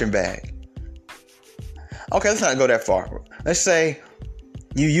a punching bag. Okay, let's not go that far. Let's say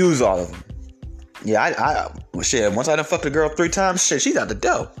you use all of them. Yeah, shit, once I done fucked a girl 3 times, shit, she's out the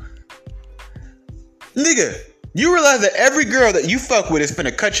door. Nigga, you realize that every girl that you fuck with is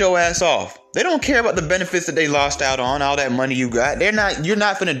finna cut your ass off. They don't care about the benefits that they lost out on, all that money you got. You're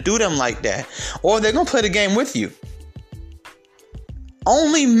not finna do them like that. Or they're gonna play the game with you.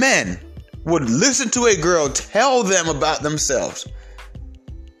 Only men would listen to a girl tell them about themselves.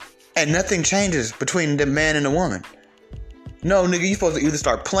 And nothing changes between the man and the woman. No, nigga, you supposed to either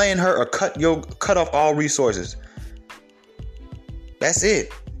start playing her or cut off all resources. That's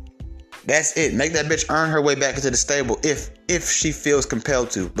it. That's it. Make that bitch earn her way back into the stable if she feels compelled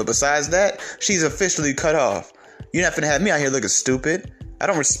to. But besides that, she's officially cut off. You're not finna have me out here looking stupid. I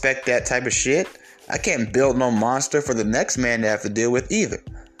don't respect that type of shit. I can't build no monster for the next man to have to deal with either.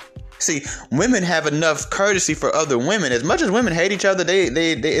 See, women have enough courtesy for other women. As much as women hate each other, they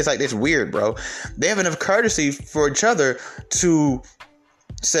it's like, it's weird, bro. They have enough courtesy for each other to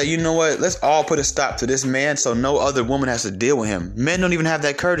say, you know what, let's all put a stop to this man so no other woman has to deal with him. Men don't even have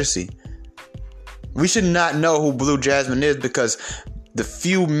that courtesy. We should not know who Blue Jasmine is because the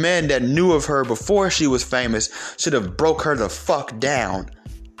few men that knew of her before she was famous should have broke her the fuck down.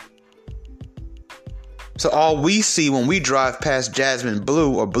 So all we see when we drive past Jasmine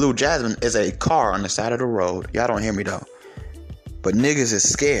Blue or Blue Jasmine is a car on the side of the road. Y'all don't hear me though. But niggas is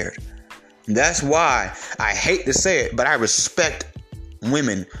scared. That's why I hate to say it, but I respect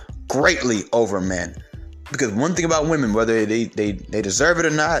women greatly over men. Because one thing about women, whether they deserve it or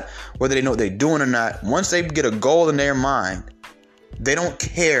not, whether they know what they're doing or not, once they get a goal in their mind, they don't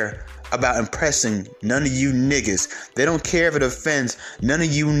care about impressing none of you niggas. They don't care if it offends none of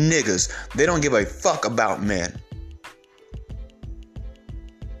you niggas. They don't give a fuck about men.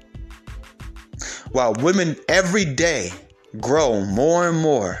 While women every day grow more and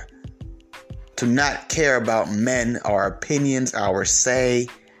more to not care about men, our opinions, our say,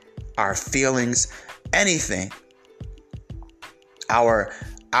 our feelings, anything. Our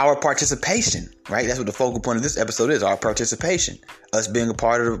participation, right? That's what the focal point of this episode is, our participation. Us being a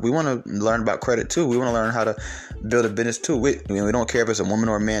part of it. We want to learn about credit too. We want to learn how to build a business too. We don't care if it's a woman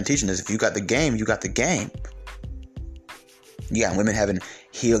or a man teaching us. If you got the game, you got the game. You got women having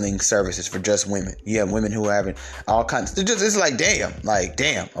healing services for just women. You have women who are having all kinds. It's like,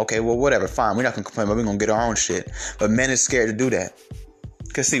 damn. Okay, well, whatever. Fine. We're not going to complain, but we're going to get our own shit. But men is scared to do that.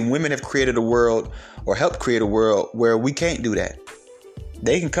 Because, see, women have created a world or helped create a world where we can't do that.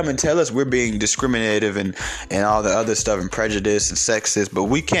 They can come and tell us we're being discriminative and all the other stuff and prejudice and sexist, but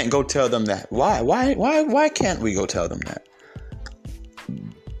we can't go tell them that. Why? Why can't we go tell them that?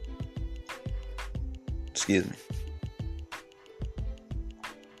 Excuse me.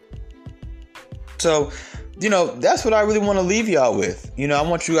 So, that's what I really want to leave y'all with. I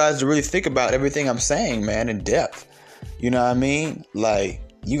want you guys to really think about everything I'm saying, man, in depth. You know what I mean? Like,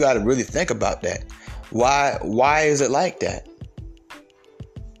 you got to really think about that. Why is it like that?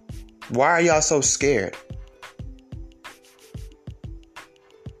 Why are y'all so scared?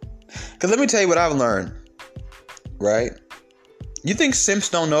 Because let me tell you what I've learned, right? You think simps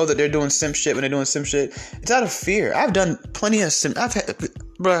don't know that they're doing simp shit when they're doing simp shit? It's out of fear. I've done plenty of simp.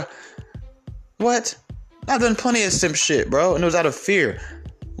 What? I've done plenty of simp shit, bro, and it was out of fear.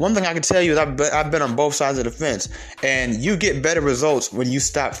 One thing I can tell you is I've been on both sides of the fence, and you get better results when you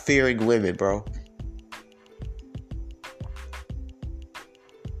stop fearing women, bro.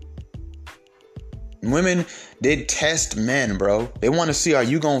 Women, they test men, bro. They want to see, are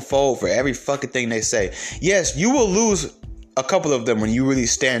you gonna fold for every fucking thing they say? Yes, you will lose a couple of them when you really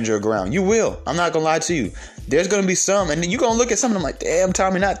stand your ground. You will. I'm not gonna lie to you. There's gonna be some, and then you're gonna look at some of them like, damn,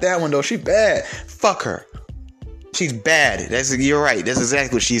 Tommy, not that one though. She bad. Fuck her. She's bad. You're right. That's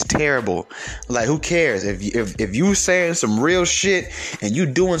exactly what she's terrible. Like, who cares? If you saying some real shit and you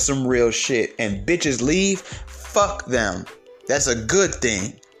doing some real shit and bitches leave, fuck them. That's a good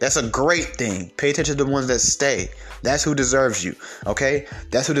thing. That's a great thing. Pay attention to the ones that stay. That's who deserves you. Okay?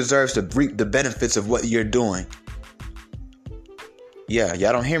 That's who deserves to reap the benefits of what you're doing. Yeah,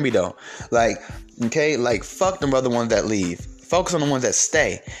 y'all don't hear me though. Like, okay, like fuck them other ones that leave. Focus on the ones that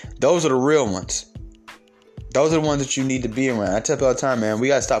stay. Those are the real ones. Those are the ones that you need to be around. I tell people all the time, man, we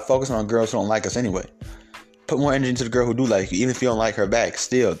gotta stop focusing on girls who don't like us anyway. Put more energy into the girl who do like you, even if you don't like her back.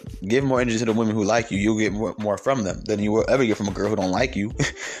 Still, give more energy to the women who like you. You'll get more from them than you will ever get from a girl who don't like you.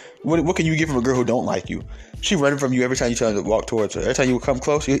 What can you get from a girl who don't like you? She running from you every time you try to walk towards her. Every time you come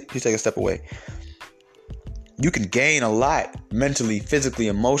close, you take a step away. You can gain a lot mentally, physically,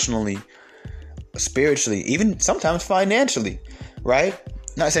 emotionally, spiritually, even sometimes financially, right?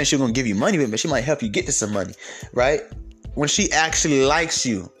 Not saying she's gonna give you money, but she might help you get to some money, right? When she actually likes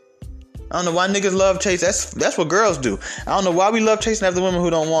you. I don't know why niggas love chase. That's what girls do. I don't know why we love chasing after women who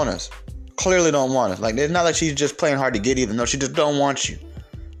don't want us. Clearly don't want us. Like, it's not like she's just playing hard to get either. No, she just don't want you.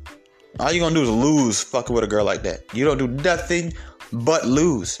 All you gonna do is lose fucking with a girl like that. You don't do nothing but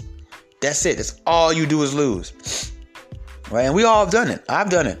lose. That's it. That's all you do is lose. Right? And we all have done it. I've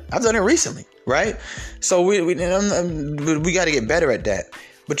done it. I've done it recently. Right? So we got to get better at that.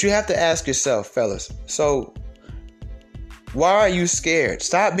 But you have to ask yourself, fellas. So why are you scared?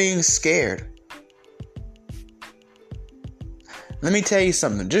 Stop being scared. Let me tell you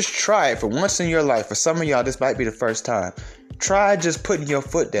something. Just try it for once in your life. For some of y'all, this might be the first time. Try just putting your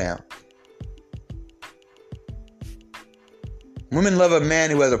foot down. Women love a man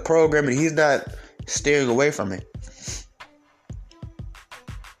who has a program and he's not steering away from it.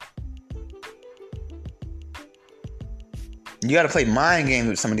 You got to play mind games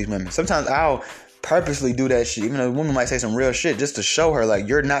with some of these women. Sometimes I'll purposely do that shit. Even though a woman might say some real shit just to show her, like,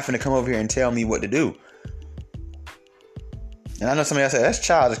 you're not finna come over here and tell me what to do. And I know somebody else say, that's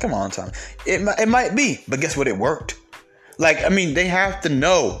childish. Come on, Tom. It might be. But guess what? It worked. Like, I mean, they have to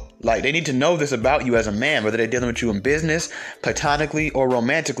know. Like, they need to know this about you as a man, whether they're dealing with you in business, platonically, or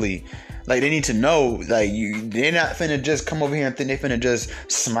romantically. Like, they need to know, like, they're not finna just come over here and think they finna just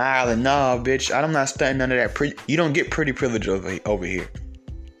smile and, nah, bitch, I'm not studying none of that. You don't get pretty privilege over here.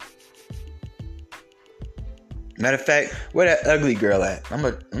 Matter of fact, where that ugly girl at?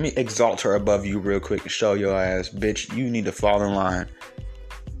 Let me exalt her above you real quick and show your ass, bitch, you need to fall in line.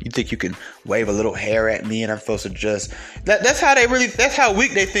 You think you can wave a little hair at me and I'm supposed to just... That's how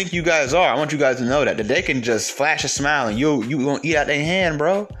weak they think you guys are. I want you guys to know that they can just flash a smile and you won't eat out their hand,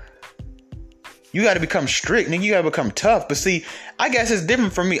 bro. You got to become strict, nigga. You got to become tough. But see, I guess it's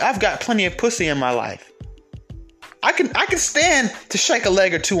different for me. I've got plenty of pussy in my life. I can stand to shake a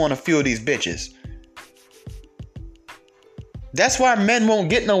leg or two on a few of these bitches. That's why men won't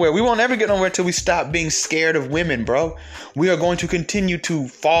get nowhere. We won't ever get nowhere till we stop being scared of women, bro. We are going to continue to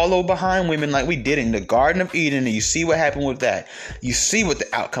follow behind women like we did in the Garden of Eden. And you see what happened with that. You see what the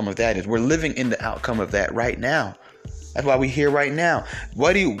outcome of that is. We're living in the outcome of that right now. That's why we're here right now.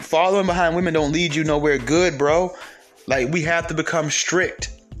 Following behind women don't lead you nowhere good, bro. Like, we have to become strict.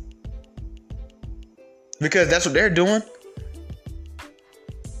 Because that's what they're doing.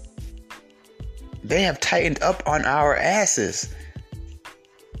 They have tightened up on our asses.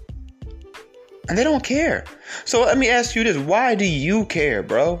 And they don't care. So let me ask you this. Why do you care,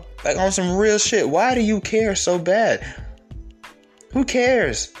 bro? Like, on some real shit. Why do you care so bad? Who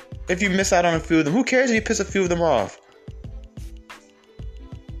cares if you miss out on a few of them? Who cares if you piss a few of them off?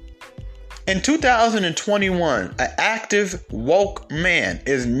 In 2021, an active, woke man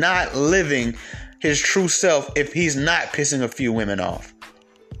is not living his true self if he's not pissing a few women off.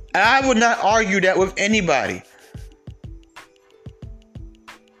 And I would not argue that with anybody.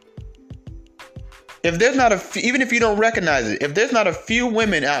 If there's not even if you don't recognize it, if there's not a few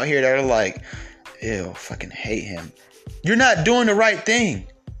women out here that are like, ew, fucking hate him, you're not doing the right thing.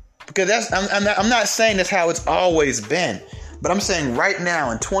 Because I'm not saying that's how it's always been. But I'm saying right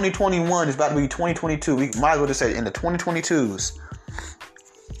now in 2021, it's about to be 2022. We might as well just say in the 2022s.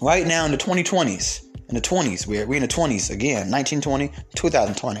 Right now in the 2020s. In the 20s, we're in the 20s again, 1920,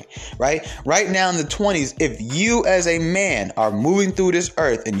 2020, right? Right now in the 20s, if you as a man are moving through this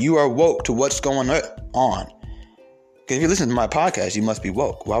earth and you are woke to what's going on, because if you listen to my podcast, you must be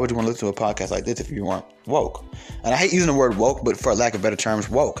woke. Why would you want to listen to a podcast like this if you weren't woke? And I hate using the word woke, but for lack of better terms,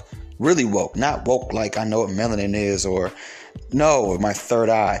 woke. Really woke. Not woke like I know what melanin is or no, my third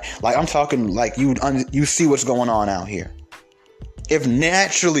eye. Like, I'm talking like you see what's going on out here. If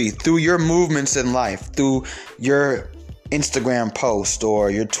naturally through your movements in life, through your Instagram post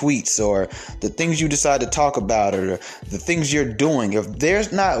or your tweets or the things you decide to talk about or the things you're doing, if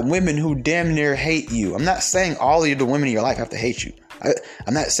there's not women who damn near hate you, I'm not saying all of the women in your life have to hate you.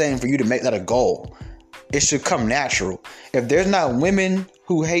 I'm not saying for you to make that a goal. It should come natural. If there's not women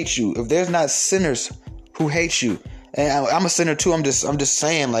who hate you, if there's not sinners who hate you, and I'm a sinner too. I'm just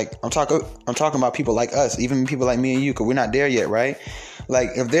saying, like, I'm talking about people like us, even people like me and you, because we're not there yet, right? Like,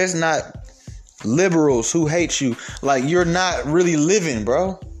 if there's not liberals who hate you, like, you're not really living,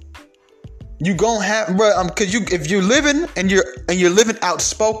 bro. You gonna have, bro, cause if you're living and you're living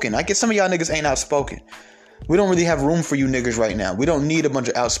outspoken. I guess some of y'all niggas ain't outspoken. We don't really have room for you niggas right now. We don't need a bunch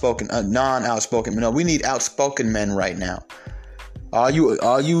of outspoken, non-outspoken. No, we need outspoken men right now. All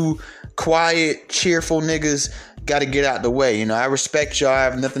you quiet, cheerful niggas gotta get out the way. You know, I respect y'all. I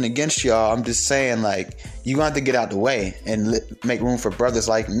have nothing against y'all. I'm just saying, like, you gonna have to get out the way and make room for brothers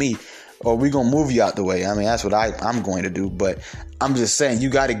like me, or we gonna move you out the way. I mean, that's what I'm going to do. But I'm just saying, you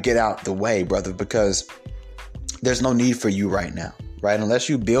gotta get out the way, brother, because there's no need for you right now, right? Unless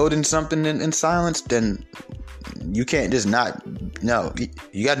you building something in silence, then you can't just not. No,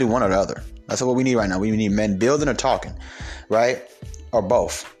 you gotta do one or the other. That's what we need right now. We need men building or talking, right? Or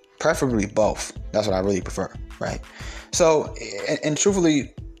both. Preferably both. That's what I really prefer, right? So, and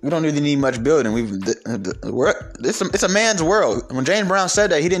truthfully, we don't really need much building. It's a man's world. When James Brown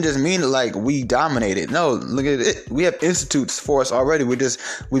said that, he didn't just mean it like we dominated. No, look at it. We have institutes for us already.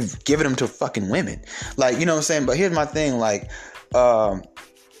 We've given them to fucking women. Like, you know what I'm saying? But here's my thing. Like,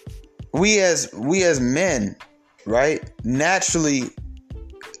 we as men, right? Naturally,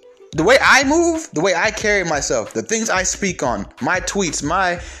 the way I move, the way I carry myself, the things I speak on, my tweets,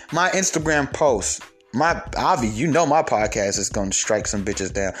 my Instagram posts, my podcast is gonna strike some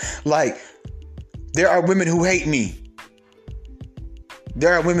bitches down. Like, there are women who hate me.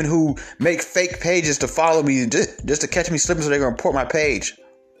 There are women who make fake pages to follow me just to catch me slipping, so they're gonna report my page.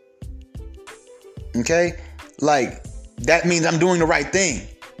 Okay? Like, that means I'm doing the right thing.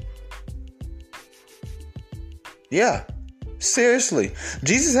 Yeah. Seriously.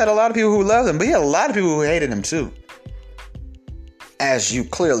 Jesus had a lot of people who loved him, but he had a lot of people who hated him too. As you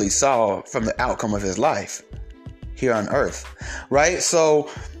clearly saw from the outcome of his life here on earth. Right? So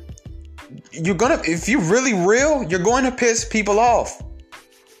if you're really real, you're going to piss people off.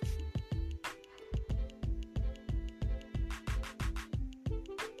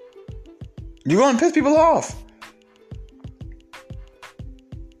 You're going to piss people off.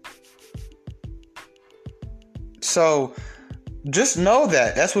 So just know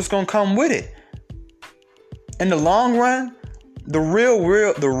that that's what's going to come with it. In the long run, the real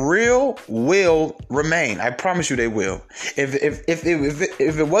will remain. I promise you they will. If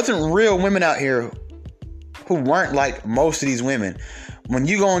it wasn't real women out here who weren't like most of these women,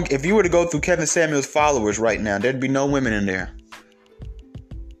 if you were to go through Kevin Samuels' followers right now, there'd be no women in there.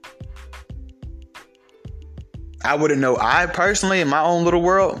 I wouldn't know. I personally, in my own little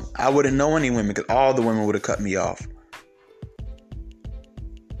world, I wouldn't know any women because all the women would have cut me off.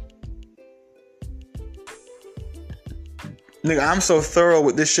 Nigga, I'm so thorough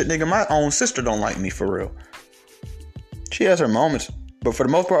with this shit, nigga. My own sister don't like me for real. She has her moments, but for the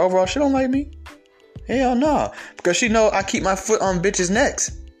most part, overall, she don't like me. Hell no, because she know I keep my foot on bitches'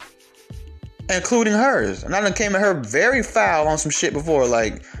 necks, including hers. And I done came at her very foul on some shit before.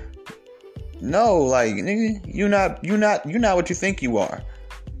 Like, no, like, nigga, you not what you think you are.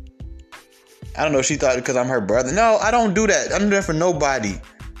 I don't know. She thought because I'm her brother. No, I don't do that. I don't do that for nobody.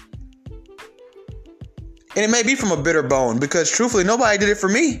 And it may be from a bitter bone because truthfully, nobody did it for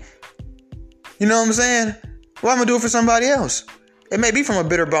me. You know what I'm saying? Well, I'm going to do it for somebody else. It may be from a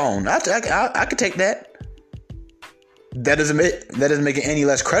bitter bone. I could take that. That doesn't make it any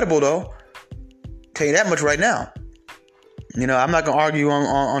less credible, though. Tell you that much right now. You know, I'm not going to argue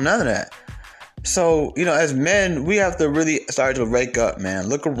on none of that. So, you know, as men, we have to really start to wake up, man.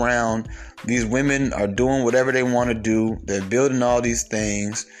 Look around. These women are doing whatever they want to do. They're building all these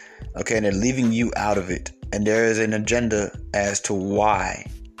things. Okay, and they're leaving you out of it. And there is an agenda as to why.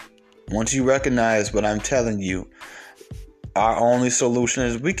 Once you recognize what I'm telling you, our only solution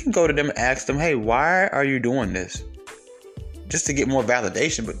is we can go to them and ask them, hey, why are you doing this? Just to get more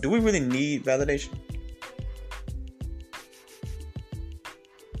validation. But do we really need validation?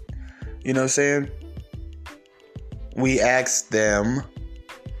 You know what I'm saying? We ask them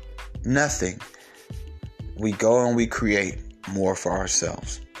nothing. We go and we create more for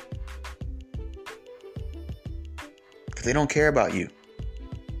ourselves. Because they don't care about you.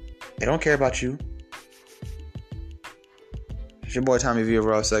 They don't care about you. It's your boy Tommy V of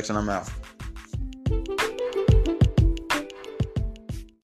Raw Sex, and I'm out.